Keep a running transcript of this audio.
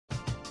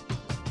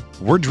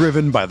We're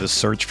driven by the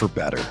search for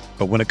better.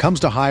 But when it comes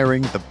to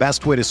hiring, the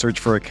best way to search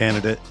for a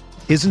candidate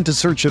isn't to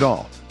search at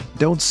all.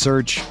 Don't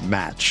search,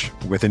 match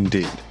with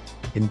Indeed.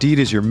 Indeed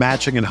is your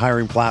matching and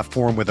hiring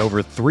platform with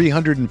over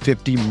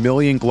 350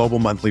 million global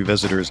monthly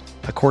visitors,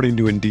 according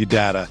to Indeed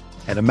data,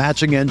 and a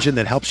matching engine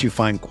that helps you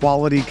find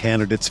quality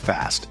candidates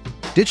fast.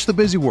 Ditch the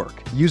busy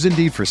work. Use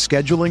Indeed for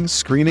scheduling,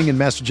 screening, and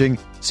messaging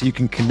so you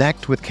can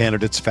connect with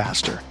candidates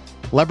faster.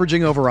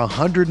 Leveraging over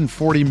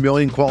 140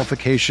 million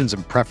qualifications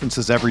and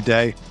preferences every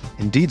day,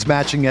 Indeed's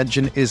matching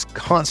engine is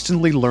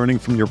constantly learning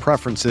from your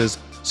preferences,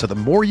 so the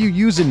more you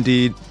use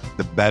Indeed,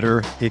 the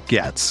better it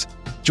gets.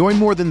 Join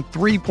more than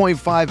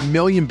 3.5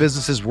 million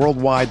businesses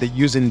worldwide that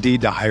use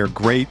Indeed to hire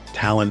great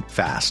talent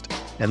fast.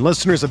 And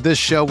listeners of this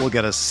show will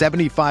get a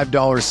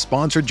 $75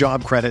 sponsored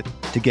job credit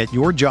to get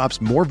your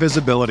jobs more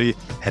visibility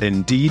at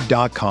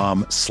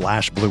Indeed.com/Blue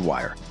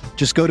Wire.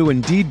 Just go to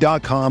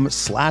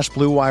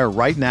Indeed.com/Blue Wire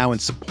right now and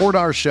support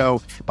our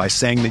show by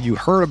saying that you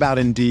heard about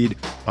Indeed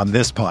on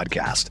this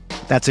podcast.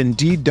 That's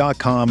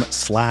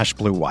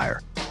Indeed.com/Blue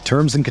Wire.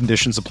 Terms and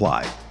conditions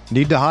apply.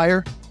 Need to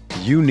hire?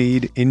 You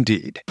need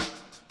Indeed.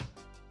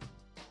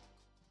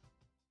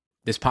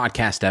 This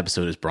podcast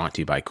episode is brought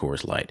to you by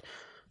Coors Light.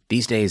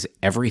 These days,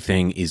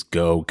 everything is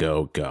go,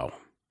 go, go.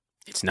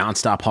 It's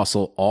nonstop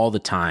hustle all the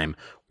time.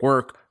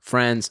 Work,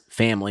 friends,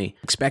 family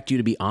expect you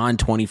to be on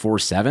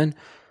 24/7.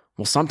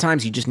 Well,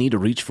 sometimes you just need to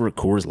reach for a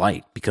Coors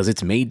Light because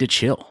it's made to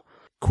chill.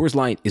 Coors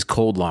Light is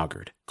cold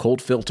lagered,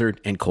 cold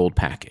filtered, and cold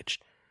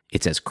packaged.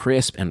 It's as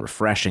crisp and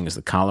refreshing as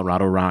the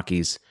Colorado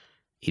Rockies.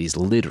 It is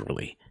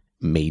literally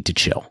made to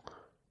chill.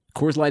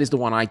 Coors Light is the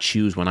one I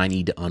choose when I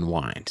need to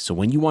unwind. So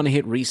when you want to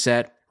hit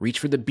reset, reach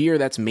for the beer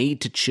that's made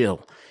to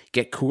chill.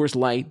 Get Coors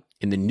Light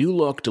in the new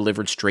look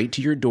delivered straight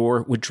to your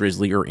door with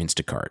Drizzly or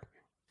Instacart.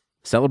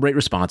 Celebrate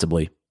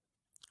responsibly.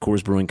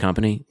 Coors Brewing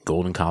Company,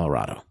 Golden,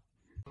 Colorado.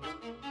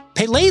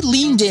 Pele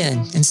leaned in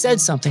and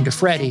said something to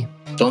Freddie.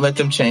 Don't let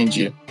them change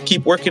you.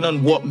 Keep working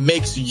on what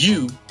makes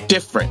you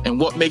different and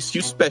what makes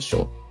you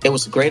special. It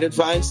was great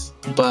advice,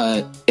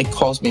 but it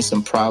caused me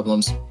some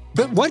problems.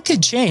 But what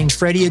could change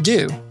Freddie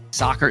Adu?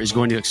 Soccer is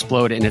going to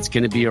explode, and it's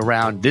going to be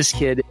around this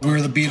kid.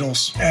 We're the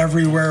Beatles.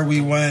 Everywhere we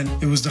went,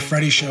 it was the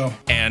Freddie Show.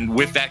 And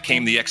with that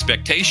came the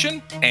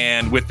expectation,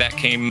 and with that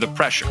came the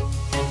pressure.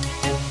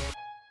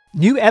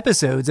 New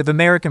episodes of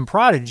American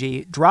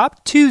Prodigy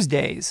drop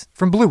Tuesdays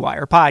from Blue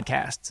Wire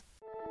Podcasts.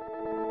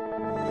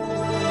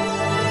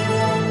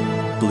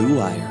 Blue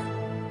Wire.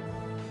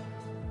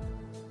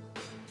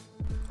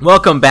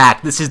 Welcome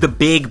back. This is the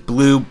Big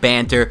Blue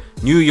Banter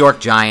New York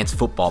Giants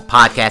football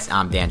podcast.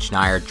 I'm Dan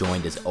Schneier,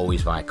 joined as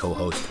always by my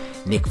co-host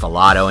Nick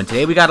Filato. And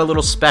today we got a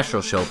little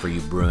special show for you,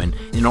 Bruin.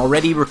 In an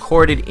already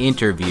recorded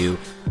interview,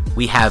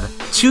 we have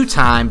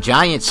two-time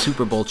Giants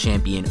Super Bowl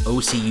champion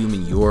Osi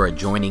Umenyiora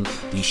joining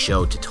the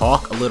show to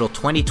talk a little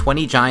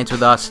 2020 Giants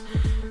with us.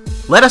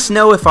 Let us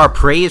know if our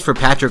praise for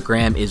Patrick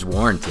Graham is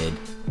warranted.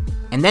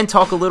 And then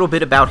talk a little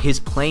bit about his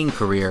playing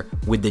career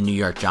with the New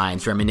York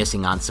Giants,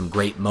 reminiscing on some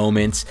great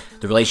moments,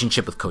 the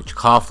relationship with Coach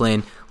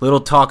Coughlin, little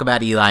talk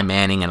about Eli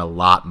Manning, and a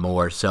lot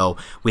more. So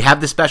we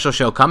have this special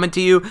show coming to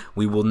you.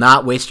 We will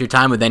not waste your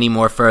time with any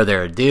more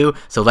further ado,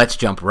 so let's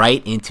jump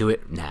right into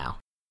it now.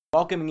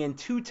 Welcoming in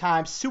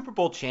two-time Super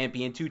Bowl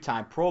champion,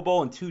 two-time Pro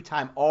Bowl, and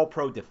two-time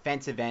All-Pro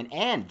defensive end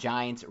and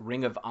Giants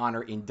Ring of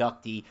Honor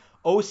inductee,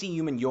 Osi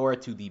Umenyiora,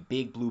 to the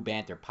Big Blue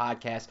Banter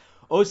podcast.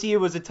 Osi, it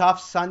was a tough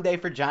Sunday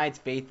for Giants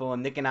faithful,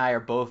 and Nick and I are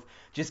both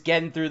just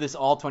getting through this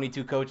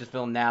all-22 coaches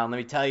film now. And let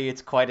me tell you,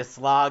 it's quite a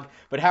slog.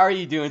 But how are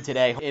you doing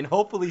today in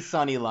hopefully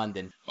sunny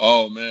London?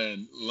 Oh,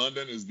 man,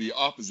 London is the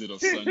opposite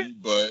of sunny,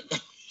 but,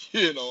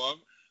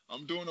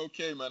 I'm doing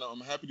okay, man.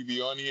 I'm happy to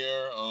be on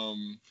here.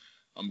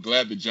 I'm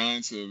glad the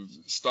Giants have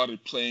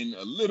started playing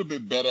a little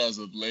bit better as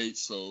of late.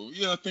 So,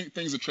 I think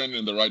things are trending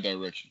in the right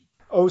direction.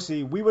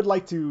 Osi, we would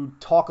like to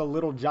talk a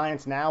little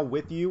Giants now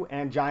with you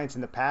and Giants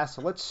in the past.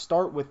 So let's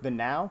start with the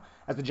now,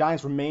 as the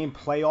Giants remain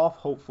playoff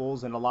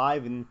hopefuls and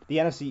alive in the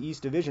NFC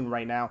East division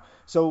right now.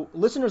 So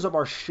listeners of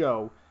our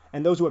show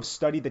and those who have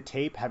studied the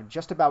tape have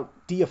just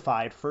about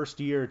deified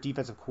first-year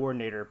defensive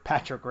coordinator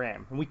Patrick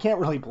Graham, and we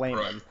can't really blame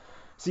them.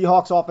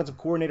 Seahawks offensive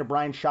coordinator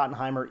Brian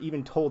Schottenheimer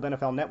even told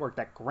NFL Network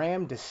that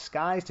Graham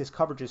disguised his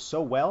coverages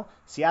so well,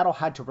 Seattle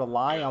had to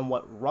rely on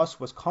what Russ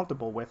was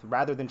comfortable with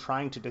rather than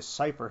trying to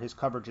decipher his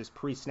coverages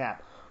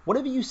pre-snap. What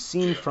have you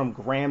seen from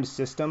Graham's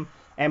system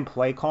and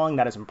play calling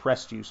that has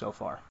impressed you so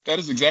far? That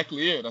is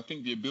exactly it. I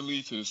think the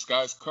ability to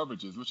disguise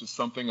coverages, which is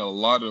something a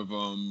lot of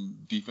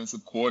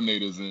defensive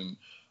coordinators and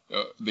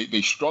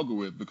they struggle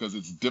with because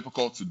it's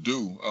difficult to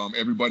do.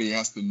 Everybody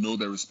has to know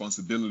their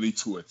responsibility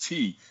to a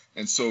T.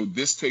 And so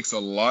this takes a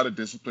lot of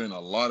discipline, a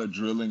lot of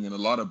drilling, and a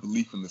lot of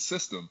belief in the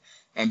system.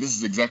 And this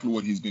is exactly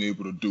what he's been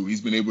able to do.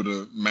 He's been able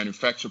to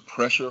manufacture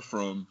pressure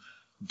from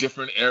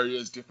different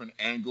areas, different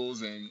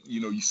angles. And,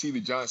 you see the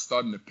Giants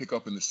starting to pick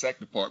up in the sack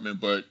department,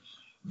 but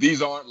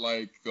these aren't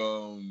like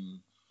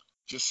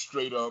just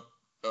straight up,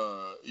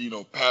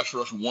 pass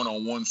rush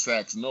one-on-one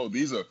sacks. No,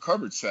 these are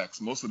coverage sacks.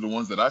 Most of the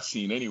ones that I've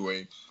seen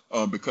anyway,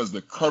 because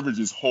the coverage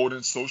is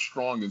holding so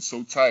strong and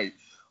so tight.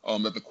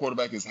 that the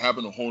quarterback is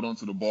having to hold on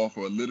to the ball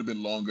for a little bit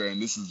longer,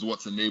 and this is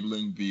what's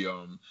enabling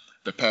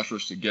the pass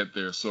rush to get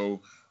there.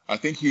 So I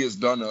think he has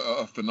done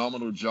a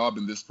phenomenal job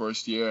in this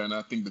first year, and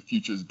I think the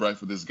future is bright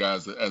for this guy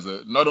as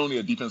a not only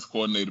a defense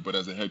coordinator, but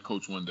as a head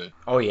coach one day.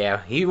 Oh,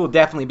 yeah. He will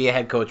definitely be a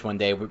head coach one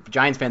day.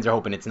 Giants fans are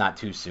hoping it's not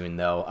too soon,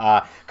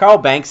 though. Carl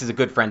Banks is a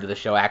good friend of the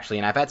show, actually,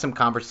 and I've had some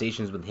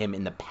conversations with him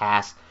in the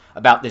past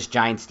about this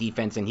Giants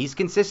defense, and he's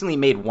consistently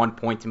made one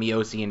point to me,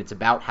 OC, and it's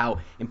about how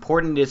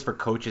important it is for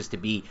coaches to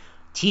be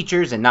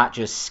teachers and not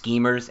just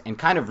schemers. And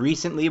kind of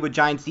recently with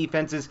Giants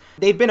defenses,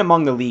 they've been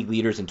among the league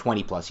leaders in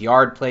 20-plus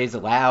yard plays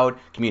allowed,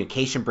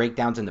 communication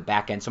breakdowns in the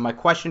back end. So my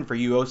question for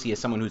you, OC, as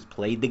someone who's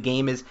played the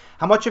game, is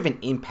how much of an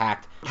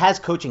impact has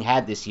coaching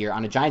had this year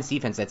on a Giants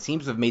defense that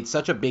seems to have made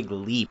such a big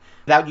leap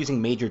without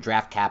using major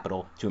draft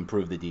capital to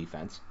improve the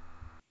defense?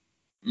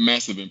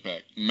 Massive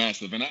impact,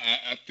 massive. And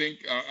I think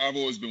I've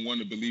always been one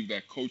to believe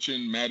that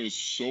coaching matters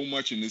so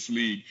much in this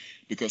league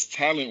because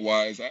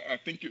talent-wise, I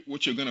think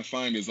what you're going to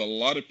find is a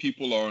lot of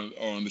people are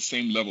on the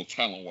same level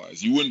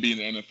talent-wise. You wouldn't be in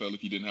the NFL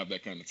if you didn't have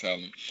that kind of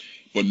talent.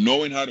 But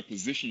knowing how to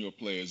position your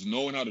players,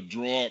 knowing how to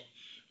draw up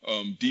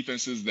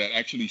defenses that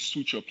actually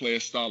suit your player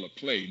style of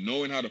play,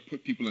 knowing how to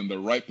put people in the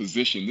right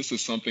position, this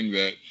is something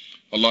that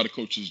a lot of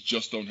coaches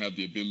just don't have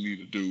the ability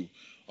to do.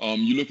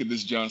 You look at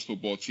this Giants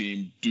football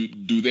team,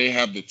 do they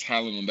have the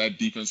talent on that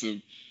defensive,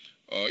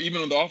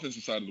 even on the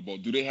offensive side of the ball,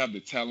 do they have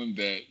the talent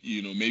that,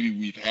 maybe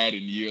we've had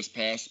in years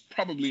past?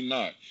 Probably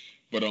not.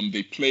 But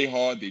they play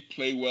hard, they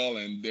play well,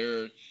 and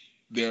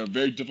they're a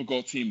very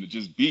difficult team to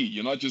just beat.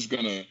 You're not just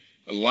going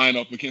to line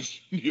up against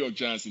the New York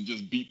Giants and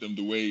just beat them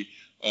the way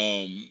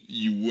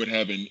you would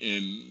have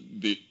in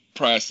the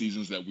prior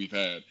seasons that we've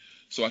had.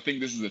 So I think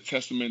this is a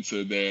testament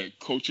to their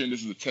coaching.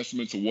 This is a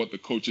testament to what the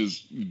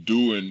coaches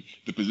do and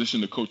the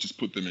position the coaches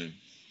put them in.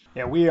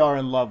 Yeah, we are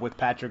in love with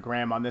Patrick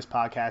Graham on this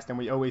podcast, and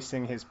we always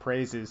sing his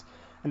praises.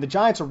 And the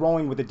Giants are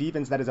rolling with a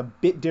defense that is a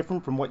bit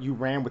different from what you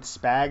ran with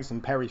Spags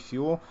and Perry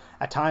Fewell,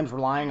 at times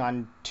relying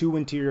on two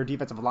interior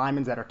defensive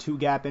linemen that are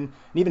two-gapping, and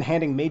even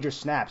handing major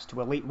snaps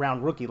to a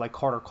late-round rookie like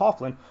Carter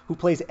Coughlin, who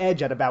plays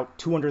edge at about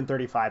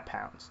 235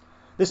 pounds.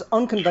 This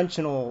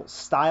unconventional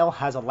style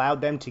has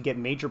allowed them to get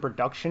major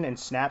production and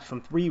snaps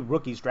from 3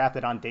 rookies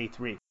drafted on day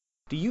 3.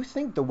 Do you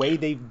think the way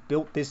they've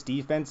built this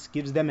defense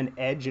gives them an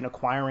edge in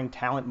acquiring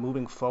talent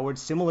moving forward,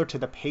 similar to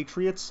the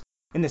Patriots,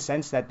 in the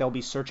sense that they'll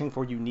be searching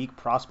for unique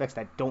prospects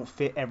that don't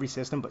fit every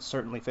system but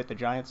certainly fit the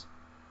Giants?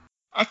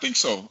 I think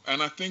so.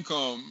 And I think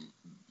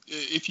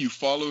if you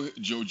follow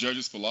Joe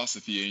Judge's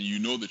philosophy and you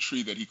know the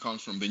tree that he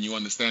comes from, then you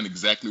understand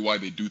exactly why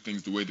they do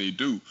things the way they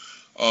do.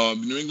 The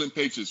New England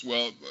Patriots,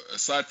 well,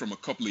 aside from a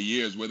couple of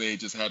years where they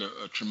just had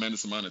a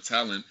tremendous amount of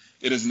talent,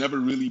 it has never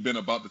really been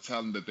about the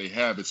talent that they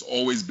have. It's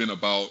always been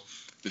about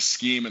the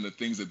scheme and the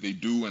things that they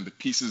do and the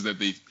pieces that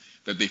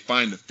they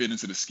find to fit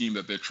into the scheme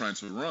that they're trying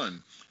to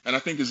run. And I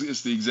think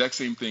it's the exact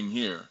same thing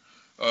here.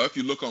 If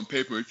you look on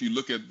paper, if you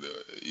look at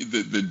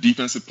the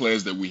defensive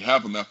players that we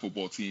have on that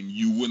football team,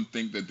 you wouldn't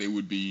think that they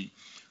would be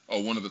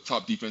one of the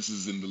top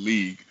defenses in the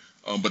league,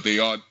 but they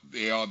are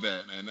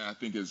that. And I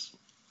think it's,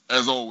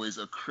 as always,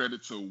 a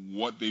credit to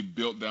what they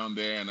built down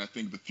there, and I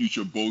think the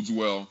future bodes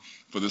well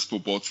for this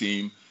football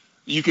team.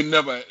 You can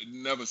never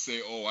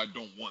say, oh, I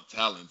don't want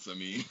talents. I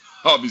mean,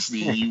 obviously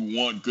you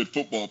want good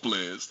football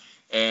players,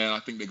 and I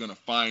think they're going to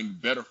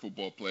find better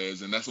football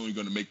players, and that's only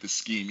going to make the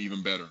scheme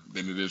even better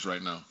than it is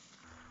right now.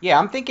 Yeah,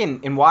 I'm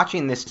thinking in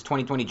watching this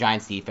 2020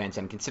 Giants defense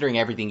and considering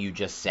everything you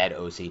just said,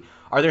 OC,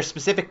 are there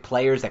specific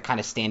players that kind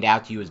of stand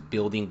out to you as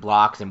building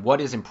blocks, and what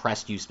has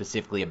impressed you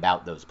specifically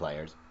about those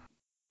players?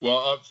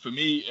 Well, for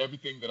me,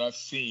 everything that I've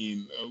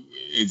seen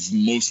is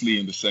mostly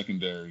in the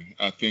secondary.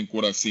 I think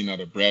what I've seen out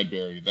of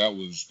Bradbury,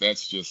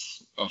 that's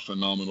just a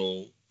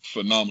phenomenal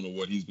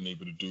what he's been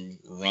able to do.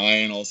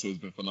 Ryan also has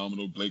been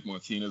phenomenal. Blake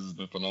Martinez has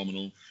been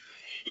phenomenal.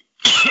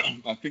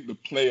 I think the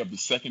play of the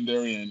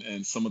secondary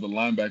and some of the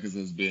linebackers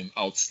has been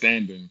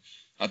outstanding.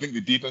 I think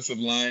the defensive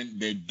line,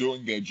 they're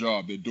doing their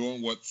job. They're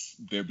doing what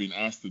they're being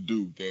asked to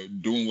do. They're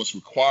doing what's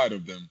required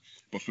of them.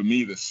 But for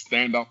me, the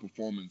standout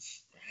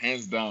performance,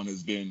 hands down,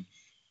 has been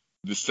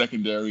the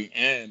secondary,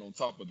 and on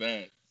top of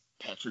that,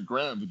 Patrick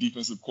Graham, the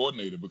defensive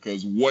coordinator,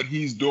 because what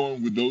he's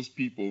doing with those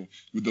people,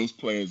 with those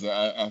players,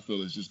 I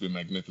feel has just been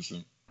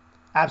magnificent.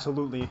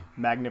 Absolutely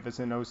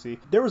magnificent, OC.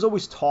 There was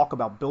always talk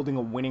about building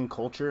a winning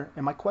culture,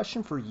 and my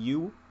question for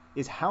you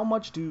is how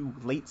much do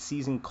late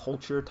season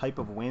culture type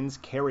of wins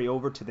carry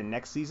over to the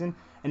next season,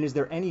 and is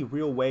there any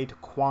real way to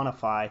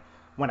quantify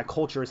when a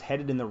culture is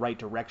headed in the right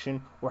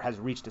direction or has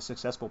reached a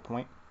successful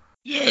point?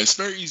 Yeah, it's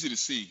very easy to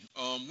see.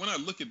 When I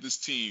look at this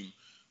team,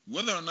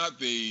 whether or not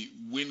they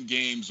win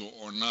games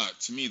or not,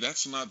 to me,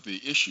 that's not the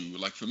issue.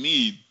 Like, for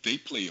me, they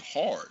play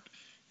hard.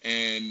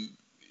 And,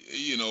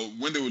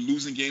 when they were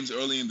losing games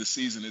early in the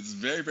season, it's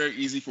very, very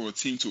easy for a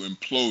team to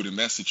implode in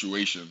that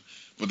situation.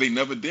 But they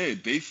never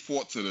did. They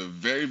fought to the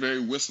very, very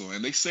whistle.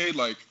 And they say,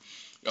 like,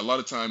 a lot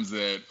of times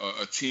that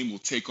a team will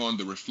take on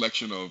the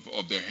reflection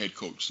of their head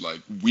coach. Like,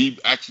 we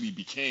actually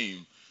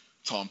became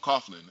Tom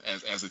Coughlin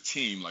as a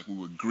team. Like, we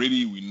were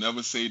gritty, we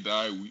never say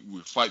die, we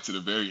would fight to the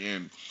very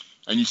end.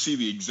 And you see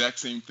the exact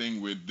same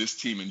thing with this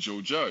team and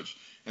Joe Judge.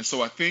 And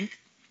so I think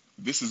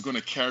this is going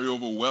to carry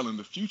over well in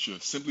the future,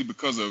 simply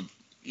because of,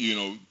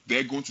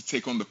 they're going to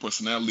take on the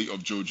personality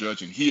of Joe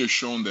Judge, and he has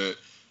shown that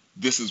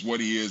this is what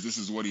he is, this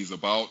is what he's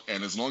about,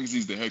 and as long as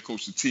he's the head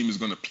coach, the team is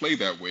going to play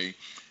that way.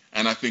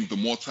 And I think the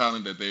more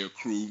talent that they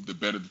accrue, the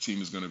better the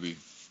team is going to be.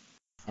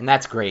 And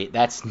that's great.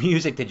 That's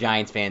music to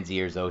Giants fans'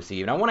 ears, OC.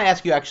 And I want to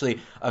ask you actually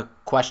a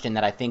question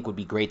that I think would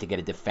be great to get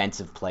a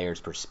defensive player's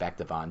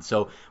perspective on.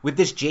 So with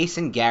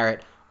Jason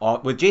Garrett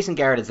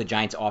as the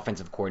Giants'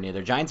 offensive coordinator,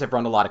 the Giants have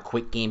run a lot of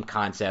quick game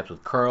concepts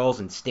with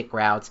curls and stick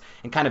routes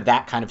and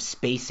that kind of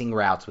spacing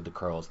routes with the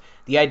curls.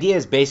 The idea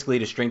is basically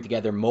to string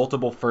together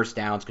multiple first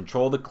downs,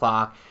 control the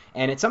clock,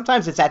 and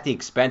sometimes it's at the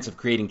expense of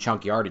creating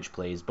chunk yardage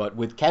plays. But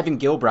with Kevin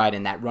Gilbride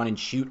in that run and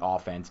shoot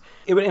offense,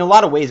 in a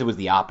lot of ways it was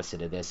the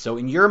opposite of this. So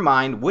in your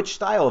mind, which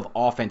style of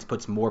offense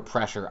puts more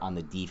pressure on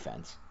the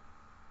defense?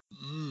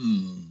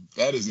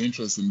 That is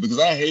interesting, because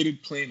I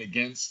hated playing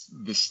against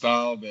the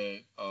style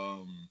that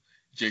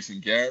Jason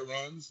Garrett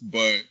runs,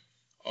 but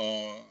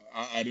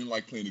I didn't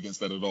like playing against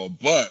that at all.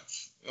 But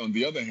on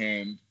the other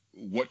hand,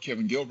 what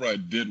Kevin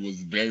Gilbride did was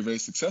very, very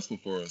successful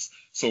for us.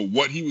 So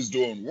what he was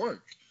doing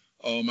worked.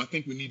 I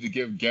think we need to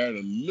give Garrett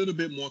a little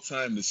bit more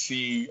time to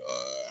see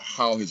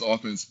how his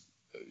offense,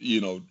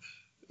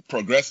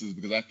 progresses,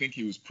 because I think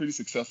he was pretty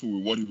successful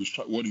with what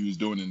he was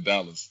doing in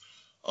Dallas.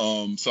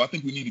 So I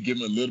think we need to give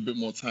him a little bit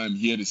more time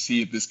here to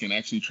see if this can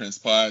actually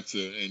transpire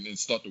and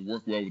start to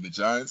work well with the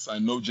Giants. I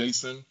know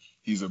Jason.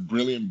 He's a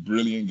brilliant,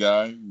 brilliant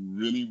guy,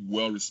 really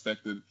well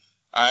respected.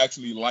 I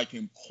actually like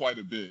him quite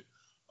a bit.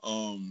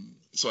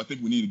 So I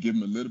think we need to give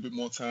him a little bit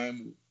more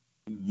time.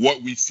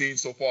 What we've seen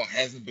so far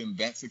hasn't been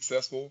that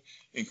successful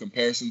in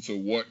comparison to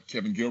what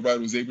Kevin Gilbride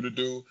was able to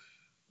do.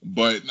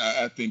 But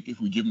I think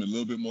if we give him a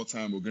little bit more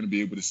time, we're going to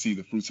be able to see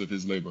the fruits of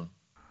his labor.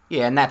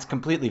 Yeah, and that's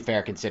completely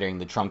fair considering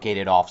the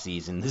truncated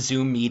offseason, the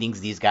Zoom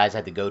meetings these guys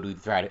had to go to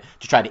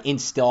try to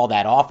install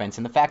that offense,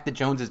 and the fact that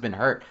Jones has been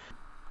hurt.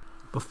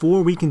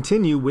 Before we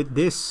continue with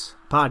this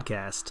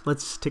podcast,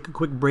 let's take a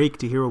quick break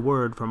to hear a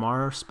word from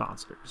our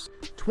sponsors.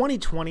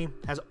 2020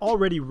 has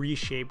already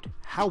reshaped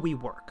how we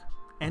work,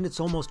 and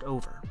it's almost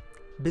over.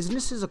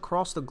 Businesses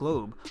across the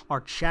globe are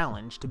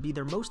challenged to be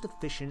their most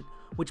efficient,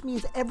 which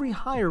means every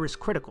hire is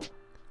critical.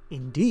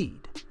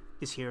 Indeed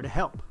is here to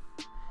help.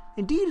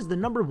 Indeed is the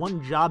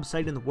 #1 job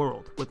site in the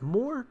world, with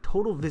more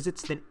total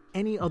visits than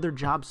any other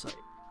job site,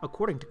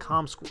 according to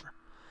ComScore.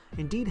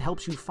 Indeed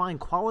helps you find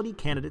quality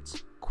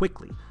candidates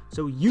quickly,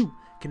 so you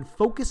can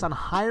focus on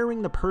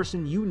hiring the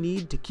person you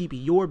need to keep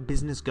your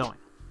business going.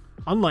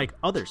 Unlike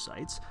other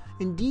sites,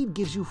 Indeed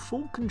gives you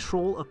full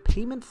control of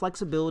payment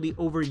flexibility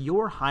over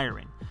your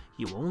hiring.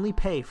 You only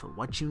pay for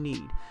what you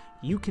need.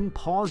 You can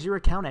pause your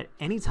account at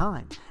any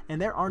time,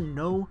 and there are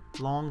no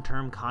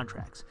long-term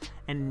contracts.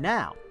 And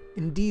now,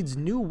 Indeed's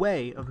new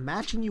way of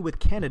matching you with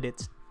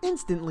candidates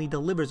instantly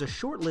delivers a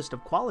short list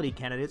of quality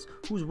candidates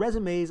whose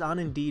resumes on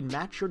Indeed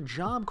match your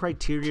job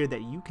criteria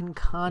that you can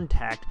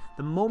contact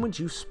the moment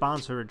you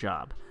sponsor a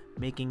job,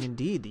 making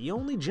Indeed the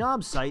only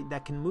job site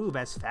that can move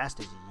as fast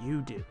as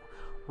you do.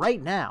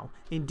 Right now,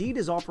 Indeed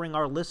is offering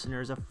our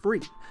listeners a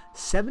free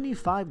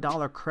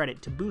 $75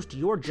 credit to boost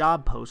your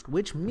job post,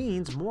 which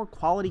means more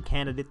quality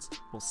candidates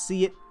will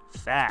see it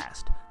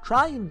fast.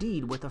 Try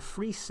Indeed with a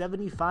free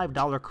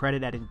 $75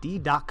 credit at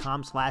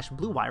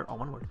Indeed.com/BlueWire, all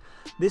one word.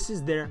 This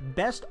is their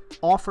best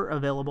offer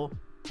available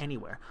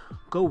anywhere.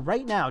 Go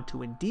right now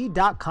to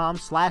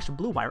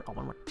Indeed.com/BlueWire, all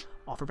one word.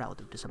 Offer valid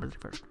through December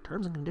 31st.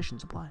 Terms and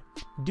conditions apply.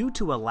 Due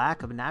to a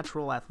lack of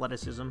natural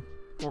athleticism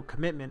or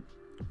commitment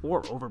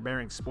or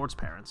overbearing sports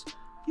parents,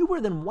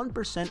 fewer than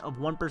 1% of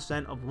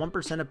 1% of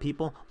 1% of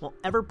people will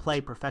ever play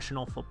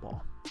professional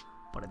football.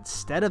 But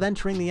instead of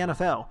entering the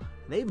NFL,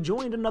 they've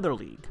joined another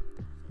league,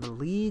 the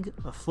League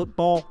of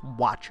Football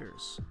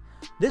Watchers.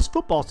 This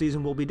football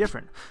season will be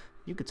different.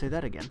 You could say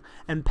that again.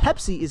 And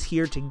Pepsi is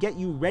here to get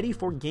you ready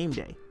for game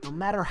day, no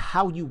matter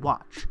how you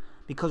watch.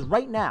 Because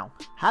right now,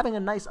 having a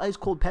nice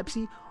ice-cold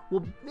Pepsi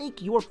will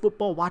make your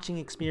football watching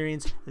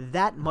experience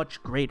that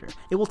much greater.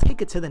 It will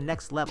take it to the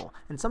next level,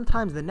 and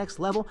sometimes the next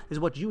level is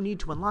what you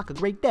need to unlock a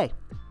great day.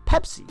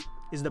 Pepsi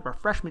is the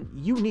refreshment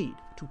you need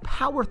to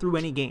power through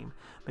any game,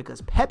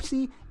 because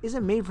Pepsi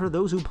isn't made for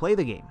those who play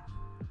the game.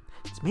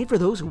 It's made for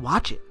those who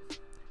watch it.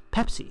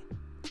 Pepsi,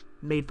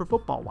 made for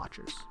football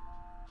watchers.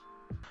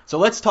 So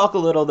let's talk a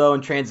little, though,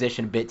 and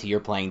transition a bit to your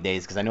playing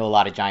days, because I know a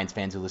lot of Giants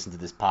fans who listen to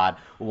this pod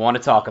will want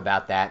to talk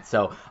about that.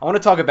 So I want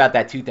to talk about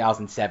that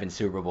 2007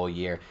 Super Bowl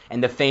year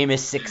and the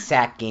famous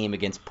 6-sack game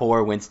against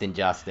poor Winston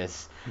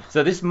Justice.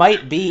 So this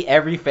might be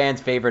every fan's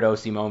favorite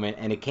OC moment,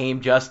 and it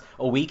came just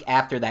a week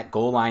after that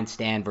goal line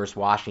stand versus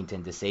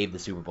Washington to save the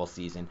Super Bowl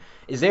season.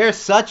 Is there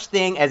such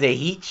thing as a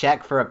heat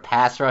check for a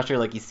pass rusher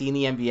like you see in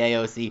the NBA,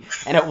 OC?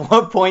 And at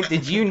what point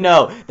did you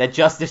know that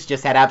Justice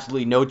just had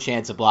absolutely no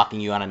chance of blocking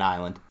you on an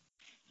island?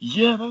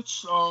 Yeah,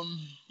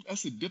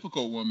 that's a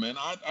difficult one, man.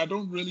 I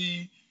don't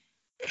really.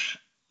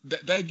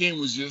 that game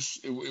was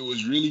just, it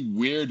was really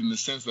weird in the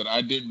sense that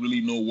I didn't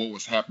really know what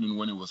was happening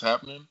when it was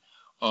happening.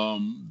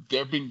 There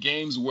have been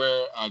games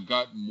where I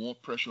got more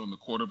pressure on the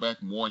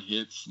quarterback, more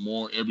hits,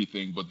 more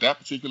everything. But that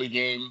particular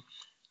game,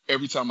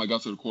 every time I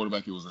got to the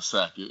quarterback, it was a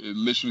sack. It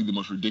literally the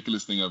most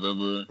ridiculous thing I've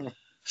ever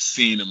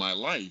seen in my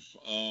life.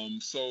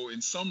 So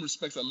in some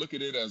respects, I look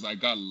at it as I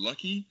got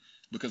lucky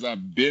because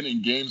I've been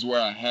in games where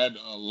I had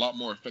a lot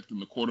more effect on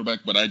the quarterback,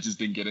 but I just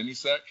didn't get any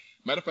sack.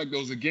 Matter of fact, there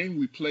was a game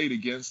we played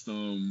against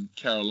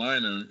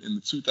Carolina in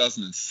the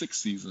 2006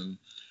 season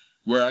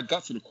where I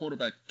got to the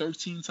quarterback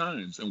 13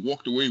 times and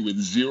walked away with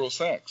 0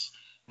 sacks.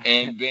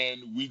 And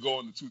then we go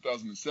in the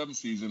 2007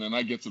 season and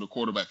I get to the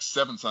quarterback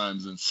 7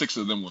 times and 6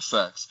 of them were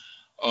sacks.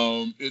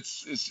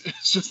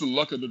 It's just the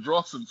luck of the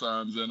draw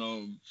sometimes.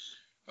 And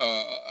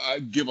I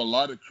give a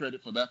lot of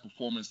credit for that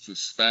performance to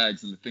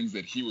Spags and the things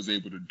that he was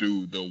able to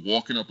do, the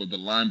walking up of the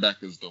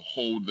linebackers, the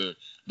hold the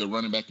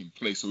running back in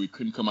place so he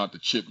couldn't come out to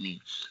chip me,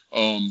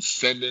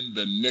 sending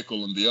the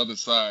nickel on the other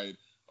side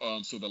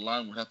so the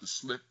line would have to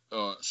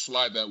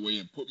slide that way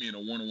and put me in a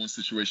one-on-one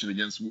situation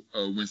against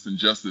Winston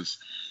Justice.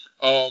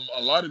 A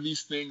lot of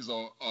these things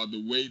are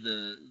the way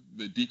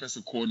the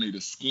defensive coordinator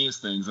schemes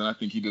things, and I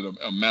think he did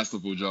a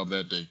masterful job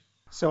that day.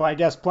 So I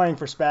guess playing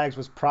for Spags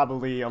was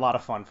probably a lot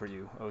of fun for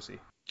you, OC.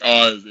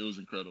 It was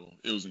incredible.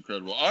 It was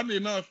incredible. Oddly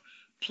enough,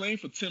 playing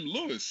for Tim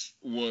Lewis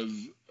was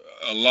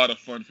a lot of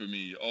fun for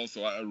me.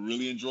 Also, I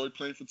really enjoyed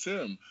playing for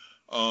Tim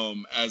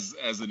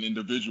as an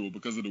individual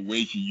because of the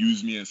way he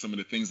used me and some of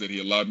the things that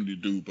he allowed me to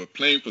do. But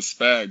playing for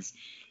Spags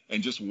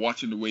and just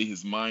watching the way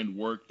his mind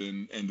worked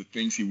and the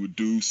things he would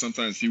do,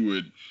 sometimes he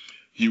would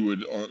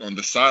on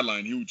the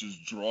sideline, he would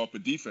just draw up a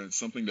defense,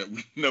 something that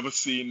we've never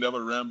seen,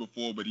 never ran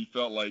before, but he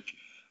felt like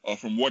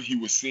from what he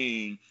was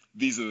seeing,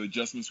 these are the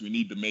adjustments we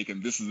need to make,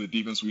 and this is the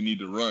defense we need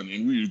to run.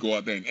 And we would go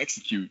out there and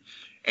execute,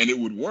 and it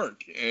would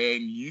work.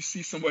 And you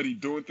see somebody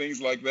doing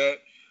things like that,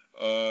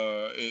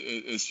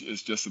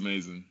 it's just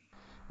amazing.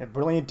 A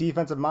brilliant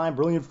defensive mind,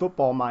 brilliant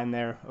football mind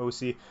there,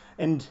 OC.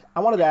 And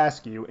I wanted to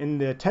ask you, in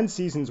the 10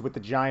 seasons with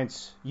the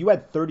Giants, you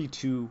had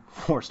 32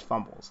 forced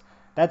fumbles.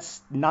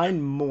 That's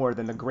 9 more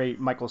than the great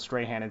Michael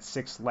Strahan in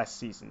 6 less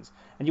seasons.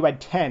 And you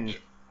had 10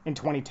 in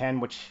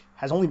 2010, which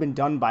has only been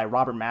done by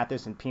Robert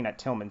Mathis and Peanut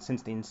Tillman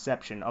since the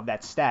inception of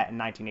that stat in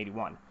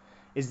 1981.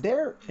 Is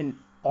there an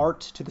art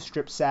to the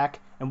strip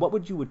sack, and what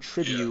would you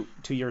attribute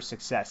to your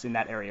success in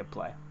that area of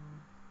play?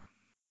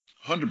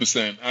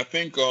 100%. I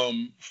think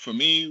for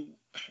me,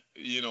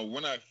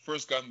 when I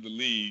first got in the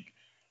league,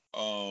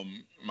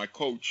 my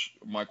coach,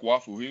 Mike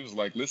Waffle, he was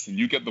like, listen,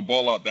 you get the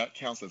ball out, that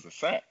counts as a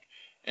sack.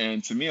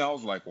 And to me, I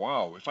was like,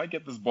 wow, if I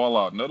get this ball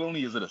out, not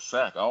only is it a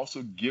sack, I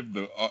also give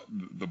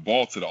the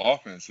ball to the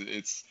offense.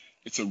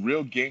 It's a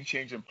real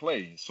game-changing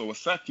play. So a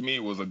sack to me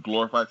was a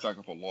glorified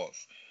tackle for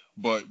loss.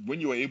 But when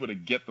you were able to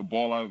get the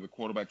ball out of the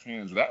quarterback's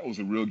hands, that was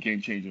a real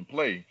game-changing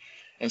play.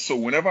 And so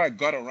whenever I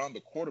got around the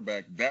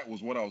quarterback, that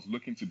was what I was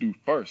looking to do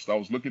first. I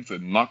was looking to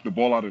knock the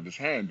ball out of his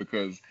hand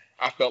because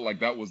I felt like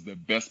that was the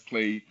best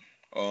play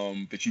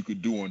that you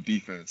could do on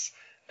defense.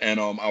 And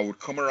I would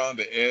come around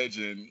the edge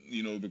and,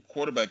 the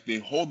quarterback, they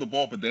hold the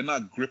ball, but they're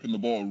not gripping the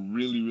ball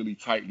really, really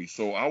tightly.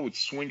 So I would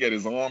swing at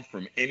his arm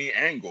from any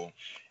angle.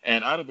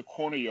 And out of the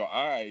corner of your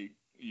eye,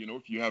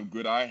 if you have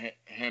good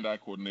hand-eye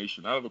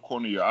coordination, out of the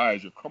corner of your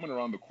eyes, you're coming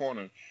around the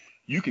corner,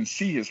 you can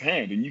see his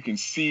hand and you can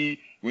see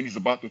when he's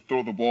about to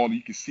throw the ball,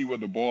 you can see where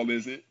the ball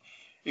is.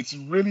 It's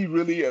really,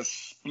 really a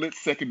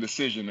split-second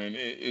decision. And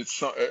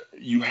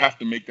you have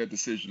to make that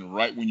decision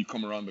right when you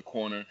come around the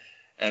corner.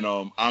 And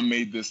I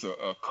made this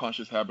a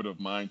conscious habit of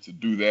mine to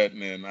do that,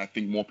 and I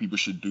think more people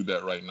should do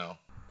that right now.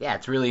 Yeah,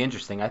 it's really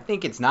interesting. I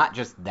think it's not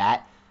just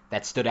that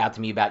stood out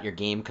to me about your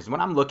game, because when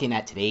I'm looking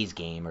at today's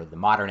game or the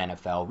modern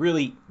NFL,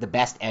 really the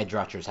best edge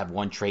rushers have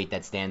one trait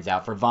that stands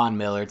out. For Von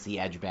Miller, it's the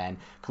edge bend.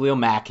 Khalil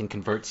Mack can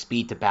convert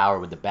speed to power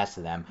with the best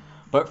of them.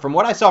 But from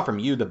what I saw from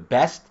you, the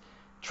best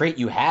trait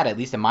you had, at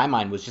least in my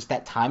mind, was just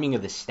that timing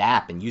of the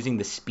snap and using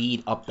the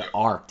speed up the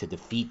arc to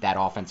defeat that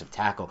offensive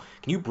tackle.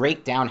 Can you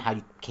break down how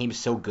you became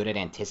so good at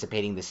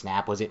anticipating the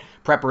snap? Was it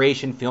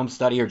preparation, film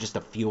study, or just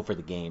a feel for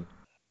the game?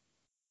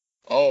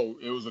 Oh,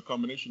 it was a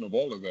combination of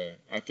all of that.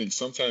 I think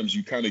sometimes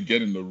you kind of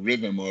get in the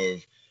rhythm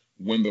of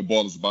when the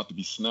ball is about to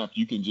be snapped.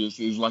 You can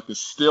it's like a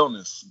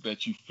stillness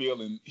that you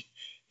feel in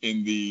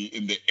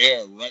the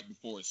air right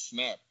before it's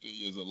snapped.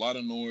 There's a lot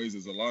of noise,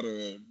 there's a lot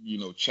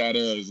of chatter,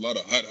 there's a lot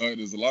of hut,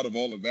 there's a lot of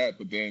all of that.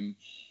 But then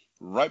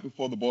right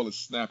before the ball is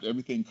snapped,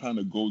 everything kind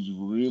of goes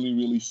really,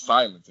 really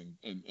silent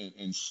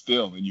and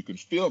still, and you can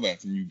feel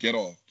that and you get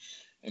off.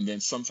 And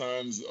then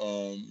sometimes,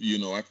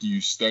 after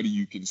you study,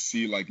 you can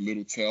see like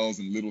little tells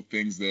and little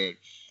things that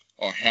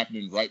are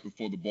happening right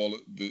before the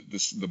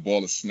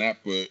ball is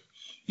snapped. But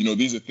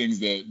these are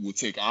things that will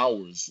take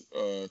hours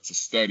to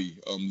study.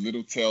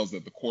 Little tells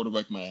that the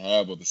quarterback might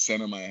have, or the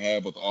center might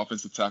have, or the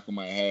offensive tackle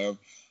might have.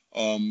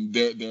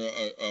 There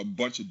are a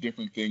bunch of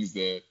different things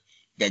that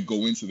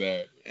go into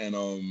that. And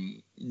all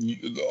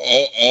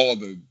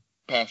the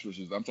pass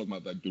rushers, I'm talking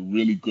about like the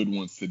really good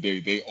ones today,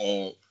 they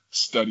all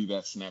study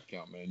that snap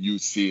count, man. You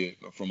would see it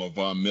from a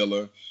Von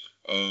Miller,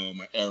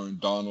 Aaron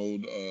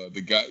Donald,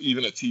 the guy,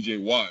 even a T.J.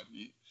 Watt.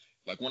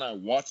 Like when I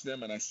watch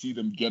them and I see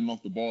them getting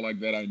off the ball like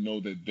that, I know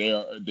that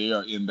they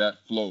are in that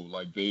flow.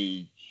 Like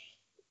they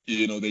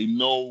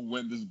know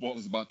when this ball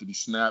is about to be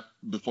snapped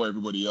before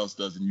everybody else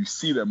does, and you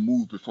see them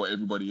move before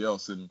everybody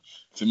else. And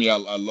to me, I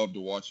love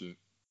to watch it.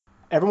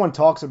 Everyone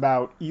talks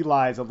about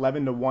Eli's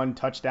 11-to-1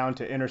 touchdown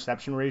to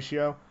interception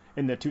ratio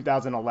in the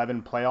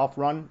 2011 playoff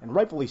run, and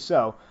rightfully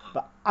so,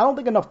 but I don't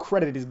think enough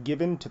credit is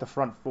given to the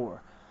front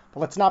four. But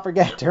let's not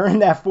forget, during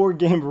that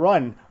 4-game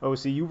run,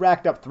 OC, you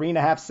racked up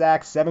 3.5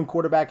 sacks, 7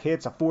 quarterback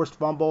hits, a forced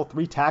fumble,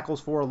 3 tackles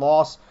for a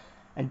loss.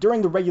 And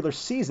during the regular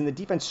season, the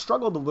defense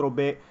struggled a little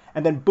bit,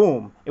 and then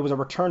boom, it was a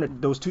return to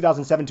those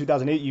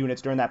 2007-2008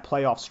 units during that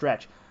playoff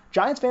stretch.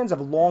 Giants fans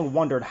have long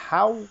wondered,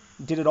 how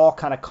did it all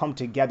kind of come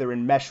together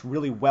and mesh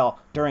really well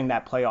during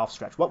that playoff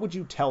stretch? What would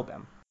you tell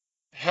them?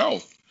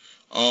 Health.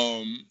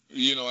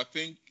 I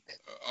think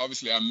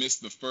obviously I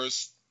missed the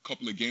first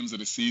couple of games of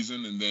the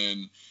season, and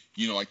then,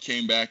 I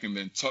came back, and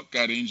then Tuck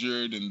got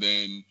injured, and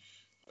then,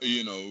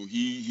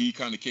 he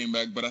kind of came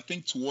back. But I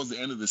think towards the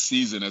end of the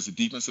season, as a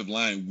defensive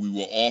line, we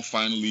were all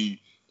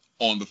finally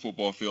on the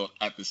football field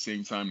at the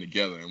same time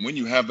together. And when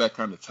you have that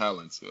kind of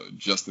talent,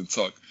 Justin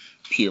Tuck,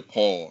 Pierre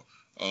Paul,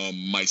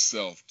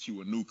 myself,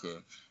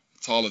 Kiwanuka,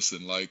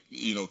 Tollison,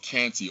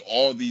 Canty,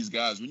 all these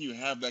guys, when you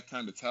have that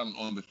kind of talent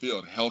on the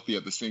field, healthy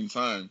at the same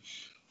time,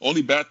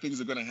 only bad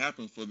things are going to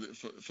happen for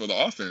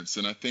the offense.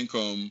 And I think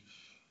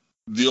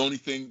the only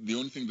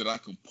thing that I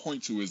can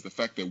point to is the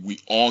fact that we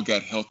all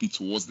got healthy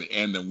towards the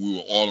end, and we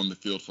were all on the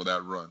field for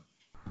that run.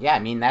 Yeah, I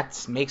mean,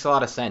 that makes a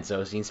lot of sense,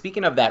 Osi. And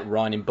speaking of that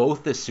run, in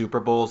both the Super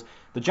Bowls,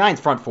 the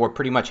Giants' front four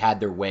pretty much had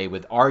their way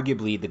with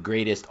arguably the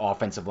greatest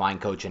offensive line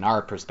coach in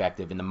our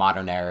perspective in the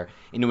modern era,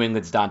 in New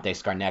England's Dante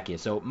Scarnecchia.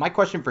 So my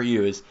question for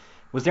you is,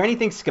 was there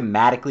anything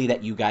schematically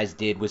that you guys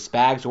did with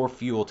Spags or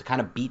Fuel to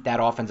kind of beat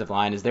that offensive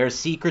line? Is there a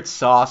secret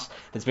sauce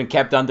that's been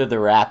kept under the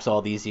wraps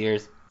all these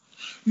years?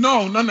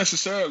 No, not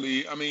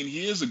necessarily. I mean,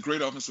 he is a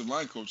great offensive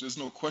line coach. There's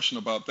no question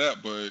about that,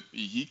 but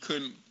he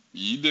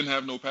didn't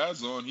have no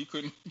pads on. He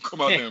couldn't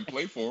come out there and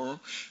play for him.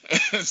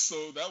 And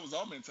so that was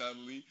our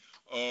mentality.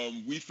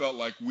 We felt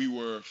like we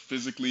were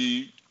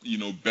physically,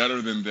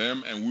 better than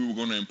them, and we were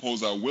going to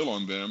impose our will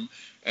on them.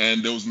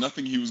 And there was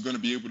nothing he was going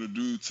to be able to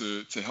do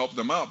to help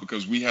them out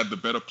because we had the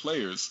better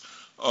players.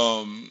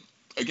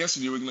 Against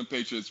the New England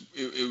Patriots,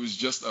 it was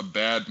just a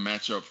bad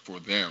matchup for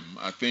them.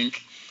 I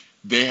think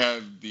they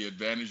have the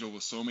advantage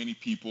over so many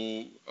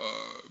people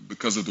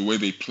because of the way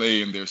they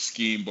play in their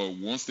scheme. But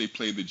once they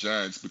play the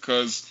Giants,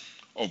 because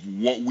of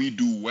what we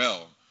do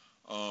well,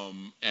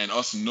 and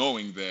us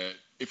knowing that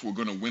if we're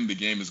going to win the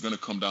game, it's going to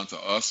come down to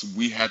us,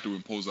 we had to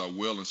impose our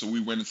will. And so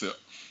we went into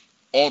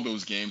all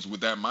those games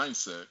with that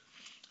mindset.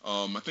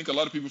 I think a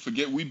lot of people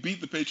forget we beat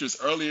the Patriots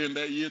earlier in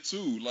that year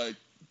too. Like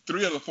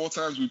 3 out of 4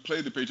 times we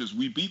played the Patriots,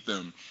 we beat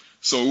them.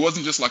 So it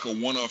wasn't just like a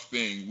one-off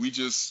thing. We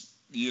just,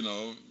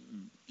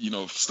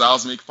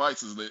 styles make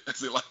fights, as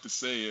they like to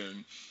say,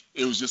 and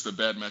it was just a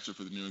bad matchup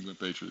for the New England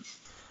Patriots.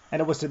 And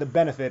it was to the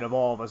benefit of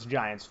all of us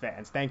Giants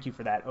fans. Thank you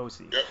for that,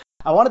 OC. Yep.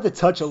 I wanted to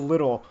touch a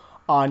little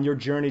on your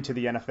journey to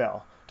the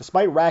NFL.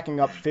 Despite racking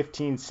up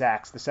 15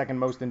 sacks, the second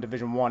most in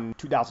Division I in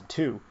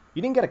 2002,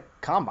 you didn't get a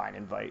combine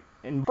invite,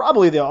 and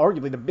probably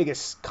arguably the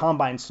biggest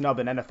combine snub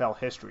in NFL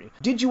history.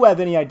 Did you have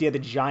any idea the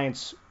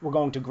Giants were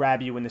going to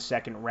grab you in the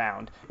second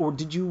round? Or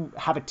did you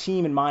have a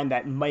team in mind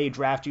that may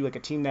draft you, like a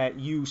team that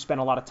you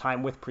spent a lot of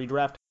time with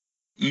pre-draft?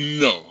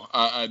 No,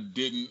 I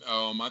didn't.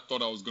 I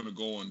thought I was going to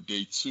go on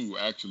day 2,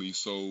 actually.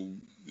 So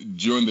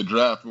during the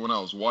draft, when I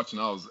was watching,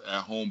 I was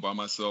at home by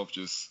myself,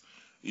 just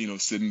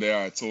sitting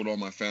there. I told all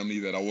my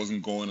family that I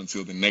wasn't going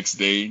until the next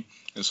day.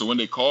 And so when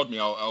they called me,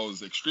 I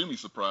was extremely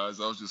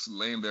surprised. I was just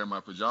laying there in my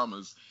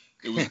pajamas.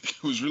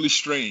 It was really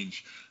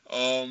strange.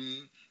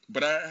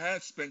 But I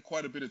had spent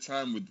quite a bit of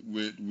time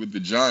with the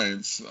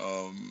Giants.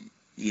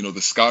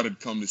 The scout had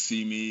come to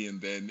see me,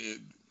 and then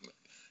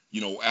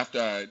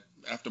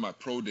after my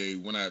pro day,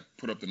 when I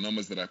put up the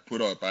numbers that I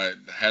put up, I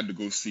had to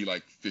go see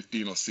like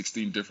 15 or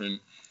 16 different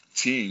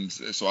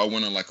teams. So I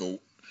went on like a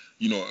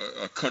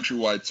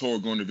countrywide tour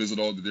going to visit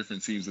all the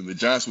different teams. And the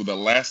Giants were the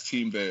last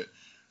team that,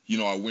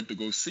 I went to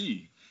go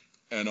see.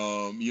 And,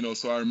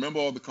 so I remember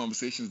all the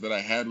conversations that I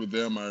had with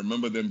them. I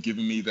remember them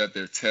giving me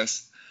their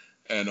test.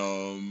 And,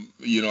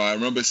 I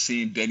remember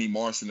seeing Denny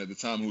Marson at the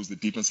time, who was the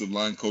defensive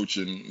line coach,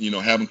 and,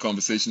 having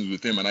conversations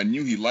with him. And I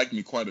knew he liked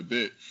me quite a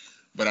bit,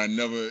 but I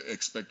never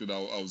expected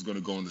I was going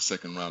to go in the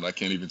second round. I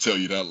can't even tell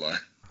you that lie.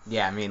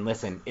 Yeah, I mean,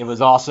 listen, it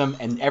was awesome,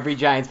 and every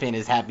Giants fan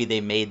is happy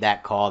they made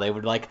that call. They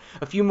would like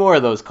a few more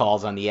of those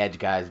calls on the edge,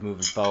 guys,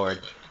 moving forward.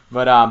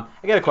 But I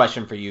got a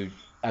question for you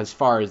as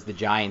far as the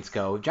Giants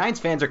go. Giants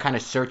fans are kind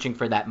of searching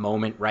for that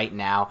moment right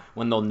now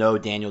when they'll know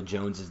Daniel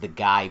Jones is the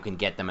guy who can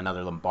get them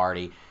another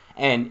Lombardi.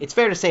 And it's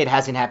fair to say it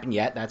hasn't happened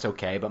yet. That's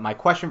okay. But my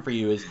question for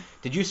you is,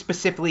 did you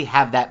specifically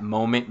have that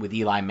moment with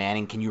Eli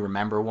Manning? Can you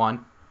remember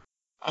one?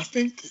 I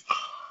think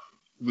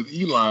with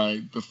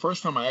Eli, the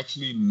first time I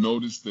actually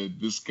noticed that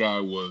this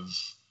guy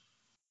was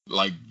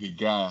like the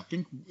guy, I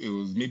think it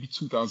was maybe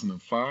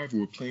 2005, we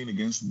were playing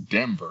against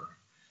Denver.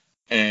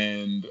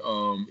 And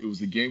it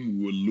was a game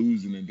we were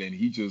losing, and then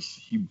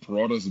he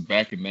brought us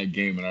back in that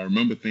game. And I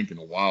remember thinking,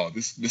 wow,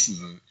 this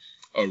is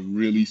a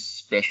really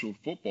special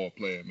football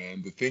player,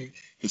 man.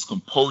 His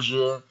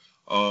composure,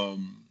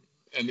 and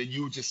then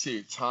you would just see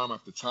it time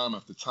after time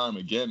after time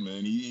again,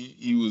 man.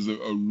 He was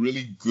a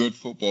really good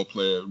football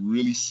player,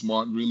 really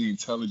smart, really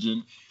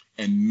intelligent,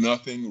 and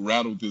nothing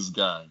rattled this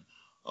guy.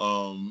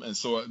 And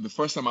so the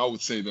first time I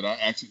would say that I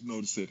actually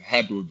noticed it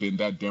had to have been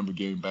that Denver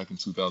game back in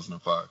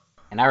 2005.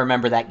 And I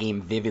remember that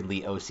game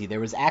vividly, OC.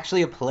 There was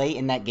actually a play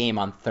in that game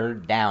on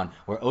third down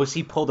where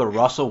OC pulled a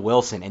Russell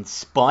Wilson and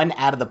spun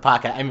out of the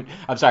pocket.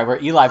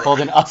 Where Eli pulled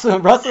an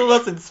Russell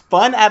Wilson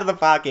spun out of the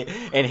pocket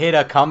and hit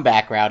a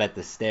comeback route at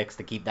the sticks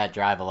to keep that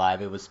drive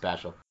alive. It was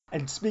special.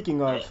 And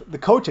speaking of the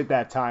coach at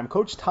that time,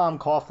 Coach Tom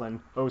Coughlin,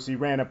 OC,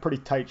 ran a pretty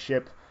tight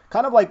ship,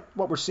 kind of like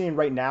what we're seeing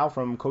right now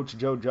from Coach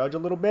Joe Judge a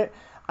little bit.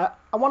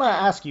 I want to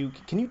ask you,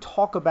 can you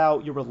talk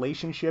about your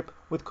relationship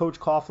with Coach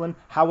Coughlin,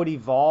 how it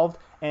evolved,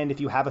 and if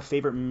you have a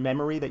favorite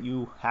memory that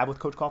you have with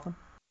Coach Coughlin?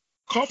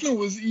 Coughlin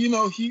was,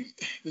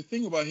 the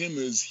thing about him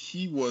is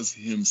he was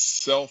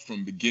himself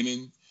from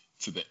beginning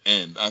to the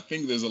end. I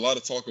think there's a lot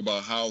of talk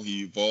about how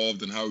he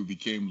evolved and how he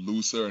became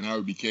looser and how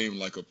he became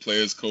like a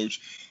player's coach.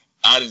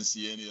 I didn't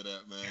see any of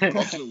that, man.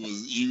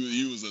 Coughlin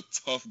he was a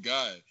tough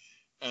guy.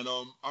 And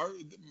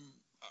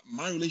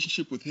my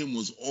relationship with him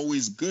was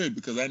always good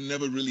because I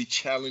never really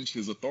challenged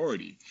his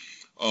authority.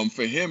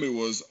 For him, it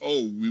was,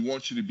 we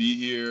want you to be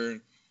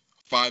here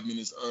 5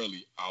 minutes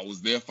early. I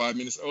was there 5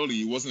 minutes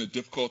early. It wasn't a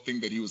difficult thing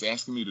that he was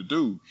asking me to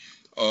do.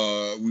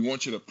 We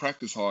want you to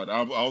practice hard.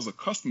 I was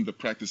accustomed to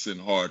practicing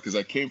hard because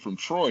I came from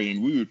Troy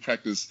and we would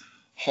practice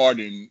hard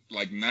in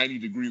like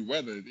 90-degree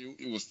weather.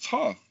 It was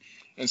tough.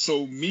 And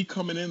so me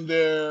coming in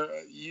there,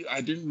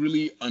 I didn't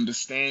really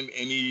understand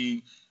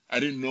I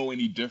didn't know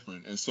any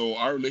different. And so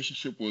our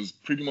relationship was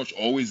pretty much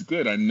always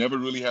good. I never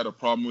really had a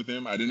problem with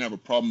him. I didn't have a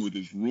problem with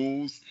his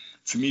rules.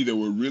 To me, they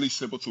were really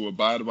simple to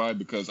abide by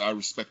because I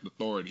respect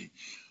authority.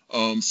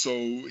 So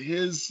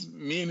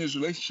me and his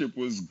relationship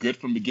was good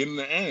from beginning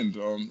to end.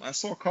 I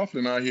saw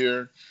Coughlin out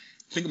here,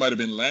 I think it might have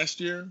been last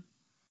year.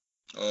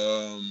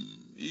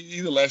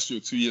 Either last year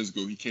or 2 years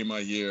ago, he came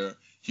out here.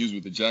 He was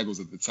with the Jaguars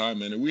at the time,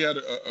 man, and we had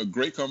a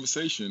great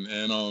conversation.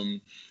 And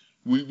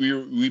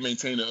we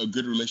maintain a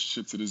good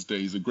relationship to this day.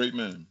 He's a great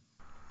man.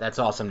 That's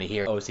awesome to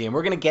hear, OC. And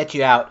we're going to get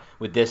you out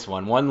with this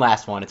one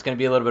last one. It's going to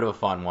be a little bit of a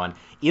fun one.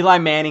 Eli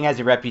Manning has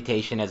a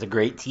reputation as a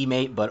great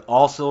teammate, but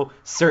also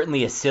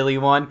certainly a silly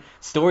one.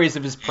 Stories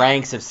of his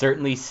pranks have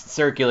certainly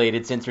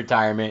circulated since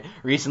retirement.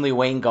 Recently,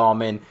 Wayne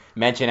Gallman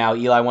mentioned how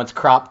Eli once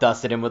crop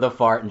dusted him with a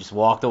fart and just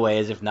walked away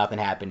as if nothing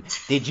happened.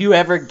 Did you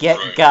ever get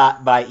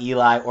got by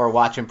Eli or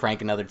watch him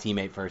prank another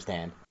teammate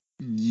firsthand?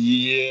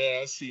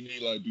 Yeah, I've seen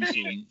Eli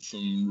do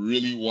some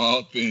really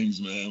wild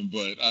things, man.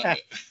 But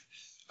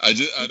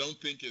I don't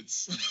think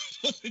it's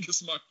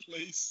my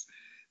place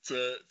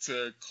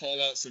to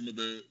call out some of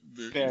the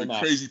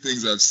crazy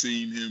things I've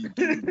seen him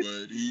do.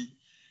 But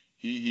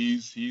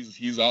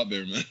he's out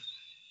there, man.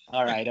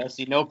 All right,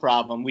 OC, no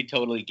problem. We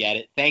totally get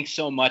it. Thanks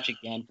so much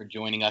again for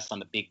joining us on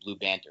the Big Blue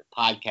Banter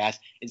podcast.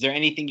 Is there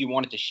anything you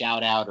wanted to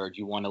shout out, or do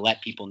you want to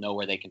let people know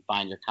where they can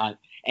find your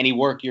any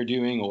work you're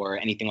doing or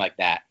anything like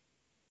that?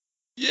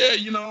 Yeah,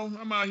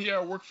 I'm out here.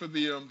 I work for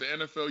the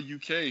NFL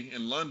UK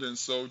in London,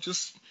 so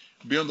just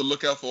be on the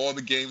lookout for all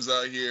the games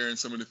out here and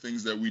some of the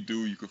things that we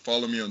do. You can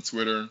follow me on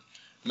Twitter.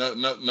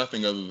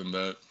 Nothing other than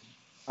that.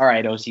 All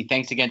right, OC.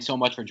 Thanks again so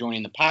much for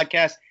joining the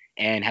podcast,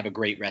 and have a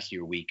great rest of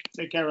your week.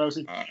 Take care,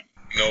 OC.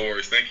 No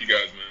worries. Thank you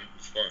guys, man.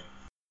 It's fun.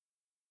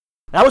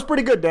 That was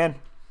pretty good, Dan.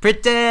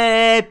 Pretty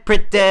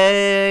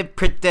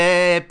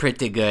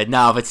good.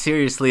 No, but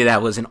seriously,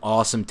 that was an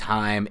awesome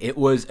time. It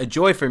was a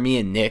joy for me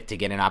and Nick to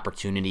get an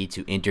opportunity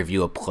to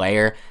interview a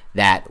player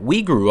that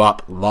we grew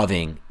up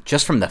loving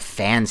just from the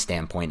fan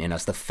standpoint in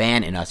us, the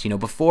fan in us.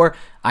 Before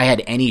I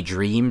had any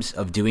dreams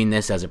of doing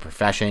this as a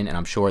profession, and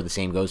I'm sure the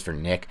same goes for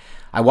Nick,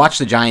 I watched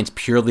the Giants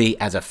purely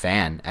as a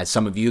fan, as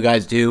some of you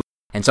guys do.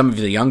 And some of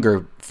the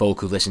younger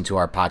folk who listen to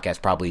our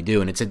podcast probably do.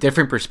 And it's a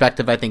different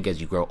perspective, I think,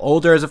 as you grow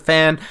older as a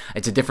fan.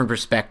 It's a different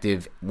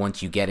perspective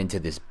once you get into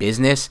this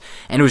business.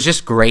 And it was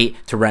just great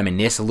to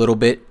reminisce a little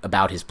bit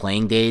about his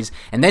playing days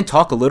and then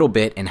talk a little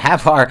bit and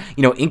have our,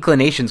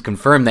 inclinations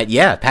confirm that,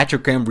 yeah,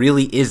 Patrick Graham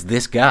really is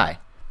this guy.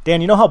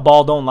 Dan, you know how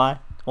ball don't lie?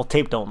 Well,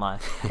 tape don't lie.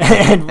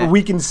 And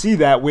we can see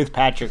that with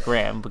Patrick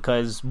Graham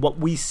because what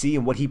we see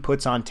and what he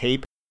puts on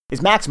tape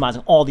is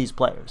maximizing all these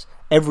players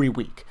every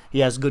week. He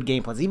has good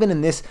game plans. Even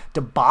in this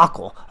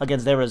debacle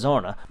against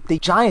Arizona, the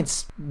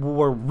Giants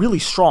were really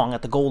strong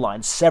at the goal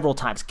line several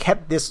times,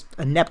 kept this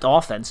inept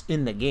offense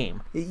in the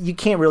game. You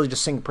can't really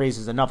just sing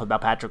praises enough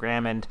about Patrick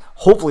Graham, and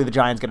hopefully the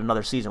Giants get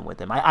another season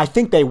with him. I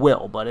think they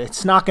will, but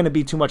it's not going to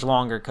be too much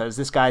longer because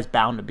this guy's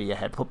bound to be a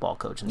head football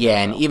coach. Yeah,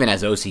 and even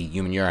as O.C.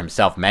 Umenyiora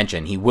himself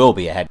mentioned, he will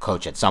be a head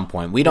coach at some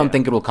point. We don't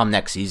think it will come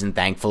next season,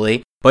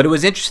 thankfully, but it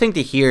was interesting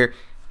to hear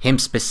him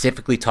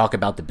specifically talk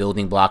about the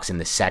building blocks in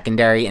the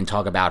secondary and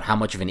talk about how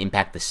much of an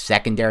impact the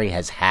secondary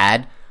has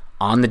had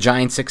on the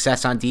Giants'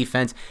 success on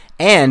defense,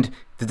 and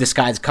the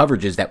disguised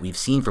coverages that we've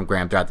seen from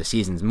Graham throughout the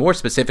seasons, more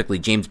specifically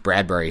James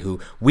Bradbury, who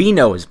we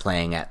know is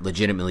playing at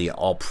legitimately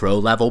all-pro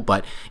level,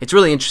 but it's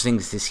really interesting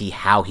to see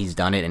how he's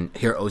done it and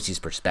hear OC's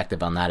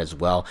perspective on that as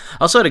well.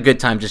 I also had a good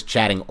time just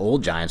chatting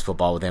old Giants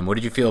football with him. What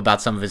did you feel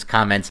about some of his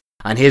comments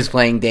on his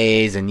playing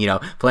days and,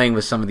 playing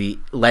with some of the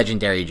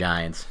legendary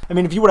Giants? I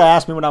mean, if you would have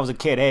asked me when I was a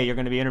kid, hey, you're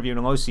going to be interviewing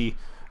OC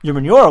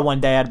Umenyiora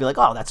one day, I'd be like,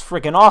 oh, that's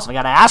freaking awesome. I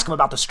got to ask him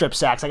about the strip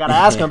sacks. I got to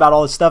ask him about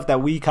all the stuff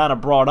that we kind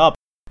of brought up.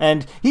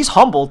 And he's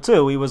humble,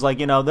 too. He was like,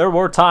 there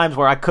were times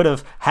where I could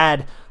have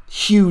had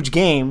huge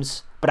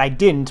games, but I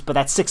didn't. But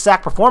that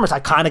 6-sack performance, I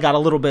kind of got a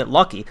little bit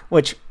lucky,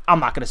 which I'm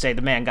not going to say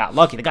the man got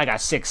lucky. The guy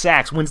got 6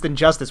 sacks. Winston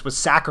Justice was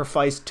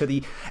sacrificed to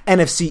the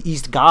NFC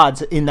East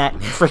gods in that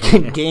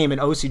freaking game, and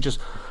OC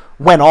just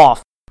went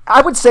off.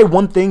 I would say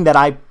one thing that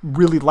I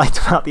really liked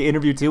about the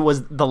interview, too,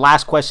 was the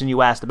last question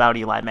you asked about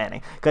Eli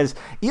Manning. Because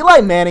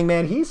Eli Manning,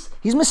 man, he's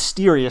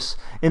mysterious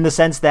in the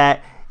sense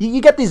that you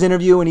get these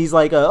interview and he's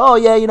like, oh,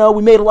 yeah,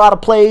 we made a lot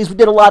of plays. We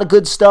did a lot of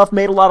good stuff,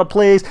 made a lot of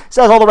plays,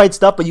 says all the right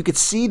stuff. But you could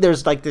see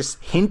there's like this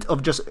hint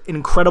of just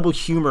incredible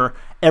humor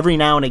every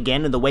now and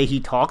again in the way he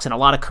talks and a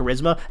lot of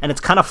charisma. And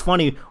it's kind of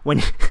funny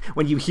when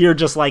you hear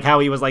just like how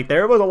he was like,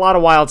 there was a lot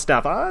of wild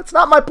stuff. It's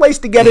not my place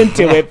to get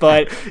into it,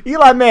 but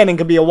Eli Manning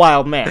can be a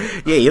wild man.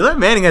 Yeah, Eli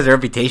Manning has a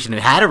reputation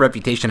and had a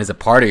reputation as a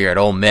partier at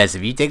Ole Miss.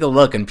 If you take a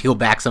look and peel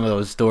back some of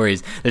those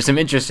stories, there's some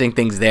interesting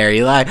things there.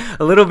 Eli,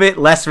 a little bit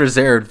less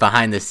reserved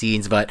behind the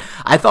scenes, but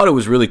I thought it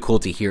was really cool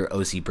to hear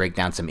OC break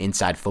down some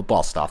inside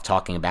football stuff,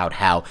 talking about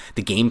how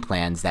the game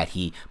plans that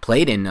he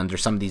played in under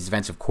some of these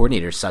defensive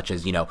coordinators, such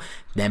as,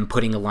 them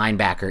putting a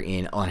linebacker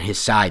in on his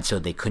side so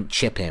they couldn't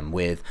chip him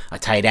with a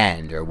tight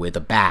end or with a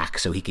back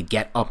so he could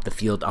get up the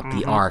field, up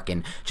the arc,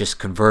 and just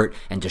convert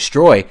and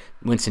destroy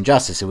Winston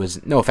Justice. It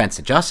was, no offense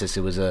to Justice,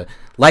 it was a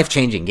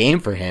life-changing game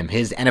for him.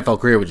 His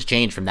NFL career was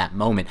changed from that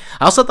moment.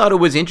 I also thought it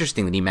was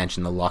interesting that he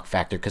mentioned the luck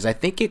factor, because I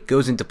think it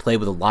goes into play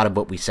with a lot of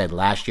what we said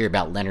last year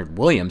about Leonard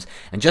Williams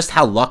and just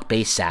how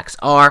luck-based sacks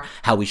are,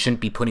 how we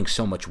shouldn't be putting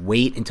so much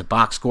weight into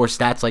box score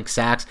stats like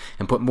sacks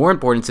and put more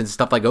importance into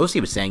stuff like OC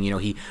was saying.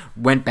 He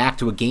went back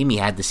to a game he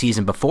had the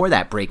season before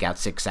that breakout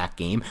 6-sack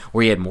game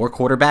where he had more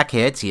quarterback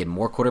hits, he had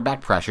more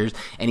quarterback pressures,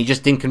 and he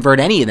just didn't convert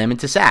any of them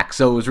into sacks.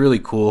 So it was really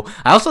cool.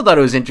 I also thought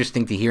it was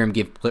interesting to hear him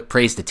give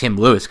praise to Tim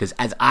Lewis, because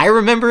as I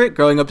remember it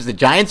growing up as a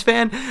Giants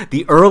fan,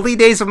 the early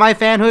days of my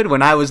fanhood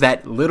when I was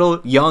that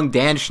little young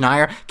Dan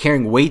Schneier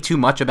caring way too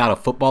much about a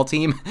football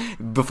team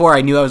before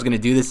I knew I was going to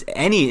do this in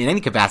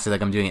any capacity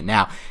like I'm doing it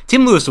now,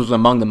 Tim Lewis was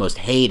among the most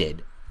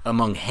hated of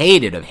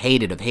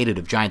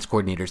Giants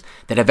coordinators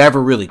that have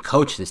ever really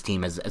coached this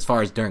team as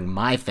far as during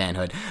my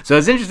fanhood. So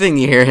it's interesting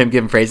to hear him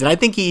give him praise. And I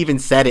think he even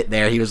said it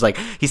there.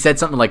 He said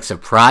something like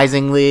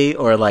surprisingly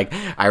or like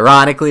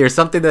ironically or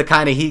something that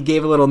kind of, he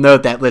gave a little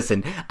note that,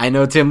 listen, I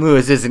know Tim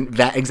Lewis isn't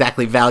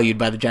exactly valued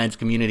by the Giants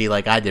community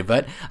like I did,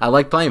 but I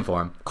like playing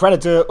for him.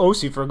 Credit to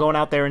OC for going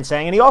out there and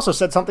saying, and he also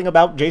said something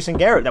about Jason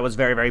Garrett that was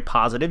very, very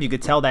positive. You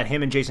could tell that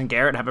him and Jason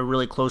Garrett have a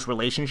really close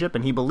relationship,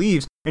 and he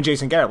believes in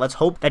Jason Garrett. Let's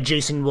hope that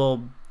Jason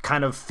will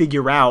kind of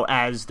figure out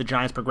as the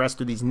Giants progress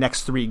through these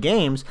next 3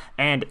 games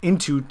and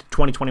into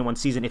 2021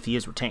 season if he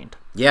is retained.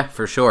 Yeah,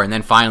 for sure. And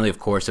then finally, of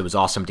course, it was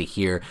awesome to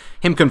hear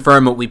him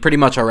confirm what we pretty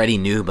much already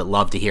knew, but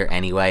love to hear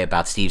anyway,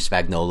 about Steve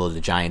Spagnuolo,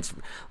 the Giants'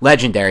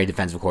 legendary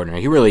defensive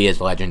coordinator. He really is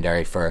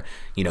legendary for,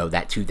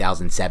 that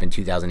 2007,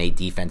 2008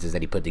 defenses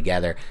that he put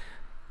together.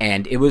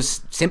 And it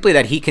was simply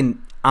that he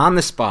can, on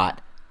the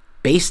spot,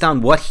 based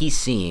on what he's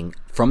seeing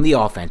from the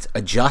offense,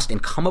 adjust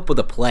and come up with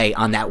a play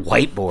on that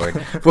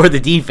whiteboard for the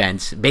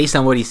defense based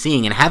on what he's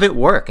seeing and have it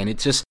work. And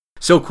it's just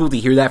so cool to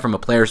hear that from a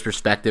player's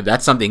perspective.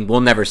 That's something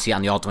we'll never see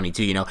on the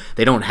All-22.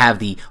 They don't have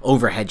the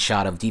overhead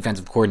shot of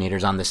defensive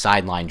coordinators on the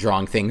sideline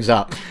drawing things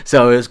up.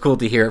 So it was cool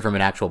to hear it from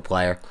an actual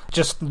player.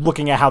 Just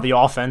looking at how the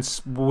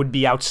offense would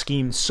be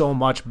out-schemed so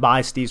much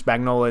by Steve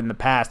Spagnuolo in the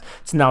past,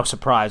 it's no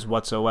surprise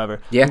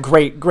whatsoever. Yeah.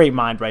 Great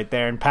mind right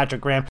there. And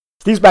Patrick Graham.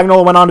 Steve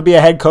Spagnuolo went on to be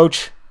a head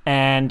coach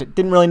and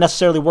didn't really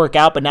necessarily work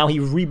out, but now he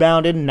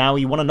rebounded, and now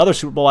he won another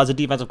Super Bowl as a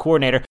defensive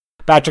coordinator.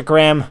 Patrick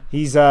Graham,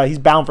 he's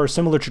bound for a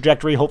similar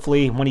trajectory.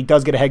 Hopefully, when he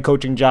does get a head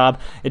coaching job,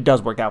 it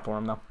does work out for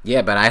him, though.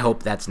 Yeah, but I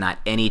hope that's not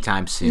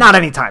anytime soon. Not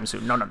anytime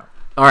soon. No.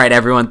 All right,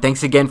 everyone.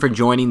 Thanks again for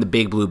joining the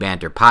Big Blue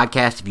Banter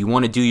podcast. If you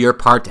want to do your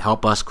part to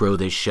help us grow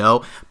this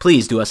show,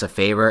 please do us a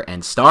favor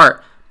and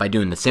start by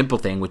doing the simple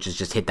thing, which is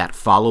just hit that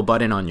follow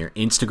button on your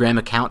Instagram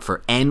account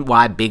for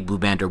NY Big Blue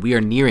Banter. We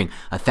are nearing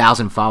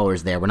 1,000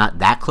 followers there. We're not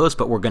that close,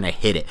 but we're going to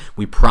hit it.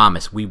 We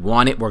promise. We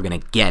want it. We're going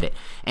to get it.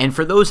 And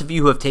for those of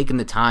you who have taken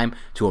the time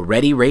to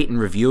already rate and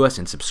review us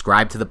and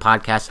subscribe to the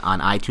podcast on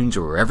iTunes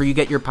or wherever you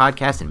get your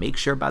podcast, and make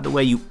sure, by the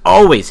way, you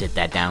always hit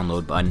that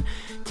download button.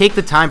 Take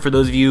the time for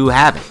those of you who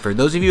haven't. For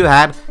those of you who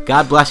have,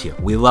 God bless you.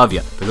 We love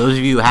you. For those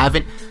of you who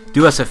haven't,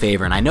 do us a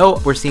favor. And I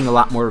know we're seeing a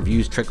lot more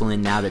reviews trickle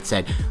in now that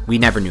said, we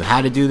never knew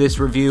how to do this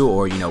review,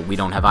 or, we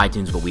don't have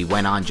iTunes, but we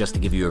went on just to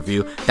give you a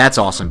review. That's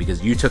awesome,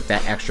 because you took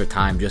that extra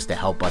time just to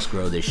help us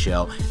grow this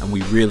show, and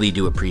we really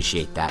do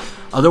appreciate that.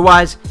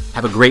 Otherwise,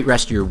 have a great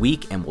rest of your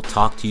week, and we'll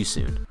talk to you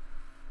soon.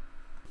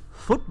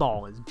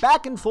 Football is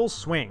back in full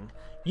swing.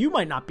 You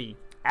might not be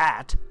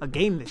at a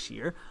game this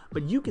year,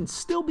 but you can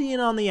still be in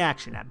on the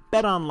action at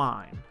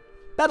BetOnline.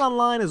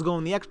 BetOnline is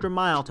going the extra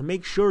mile to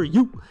make sure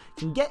you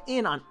can get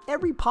in on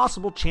every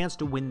possible chance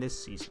to win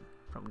this season.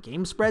 From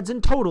game spreads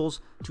and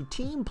totals to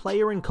team,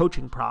 player, and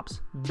coaching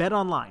props,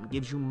 BetOnline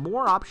gives you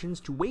more options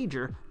to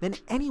wager than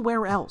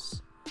anywhere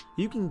else.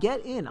 You can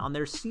get in on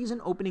their season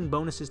opening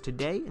bonuses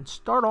today and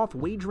start off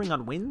wagering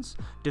on wins,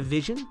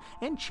 division,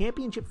 and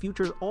championship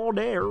futures all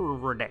day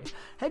every day.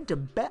 Head to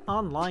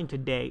BetOnline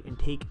today and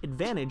take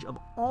advantage of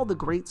all the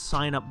great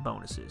sign-up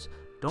bonuses.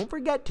 Don't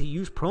forget to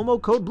use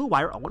promo code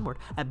BlueWire, all one word,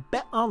 at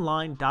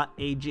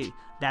betonline.ag.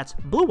 That's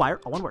BlueWire,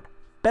 all one word.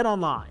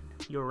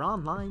 BetOnline, your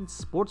online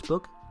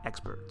sportsbook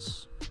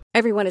experts.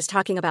 Everyone is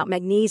talking about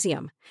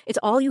magnesium. It's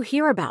all you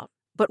hear about.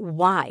 But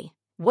why?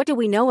 What do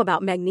we know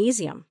about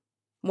magnesium?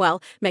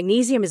 Well,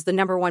 magnesium is the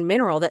number one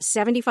mineral that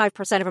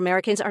 75% of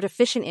Americans are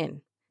deficient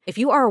in. If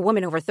you are a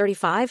woman over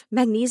 35,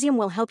 magnesium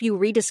will help you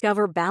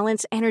rediscover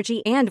balance,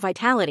 energy, and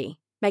vitality.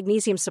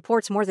 Magnesium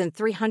supports more than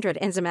 300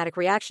 enzymatic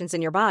reactions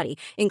in your body,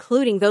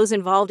 including those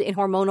involved in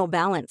hormonal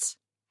balance.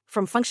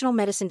 From functional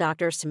medicine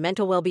doctors to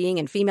mental well-being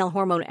and female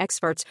hormone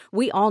experts,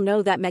 we all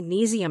know that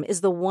magnesium is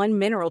the one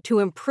mineral to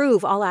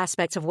improve all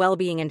aspects of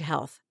well-being and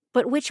health.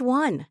 But which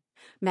one?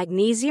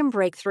 Magnesium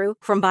Breakthrough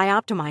from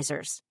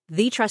Bioptimizers,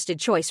 the trusted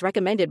choice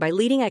recommended by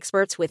leading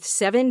experts with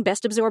 7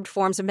 best-absorbed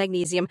forms of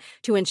magnesium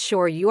to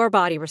ensure your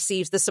body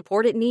receives the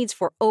support it needs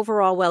for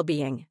overall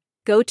well-being.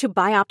 Go to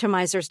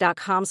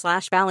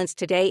bioptimizers.com/balance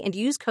today and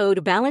use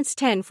code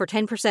BALANCE10 for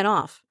 10%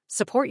 off.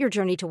 Support your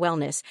journey to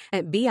wellness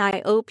at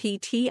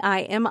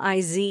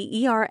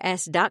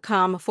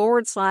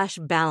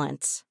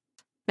bioptimizers.com/balance.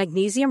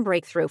 Magnesium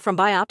Breakthrough from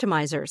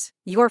Bioptimizers,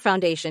 your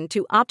foundation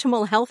to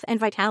optimal health and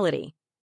vitality.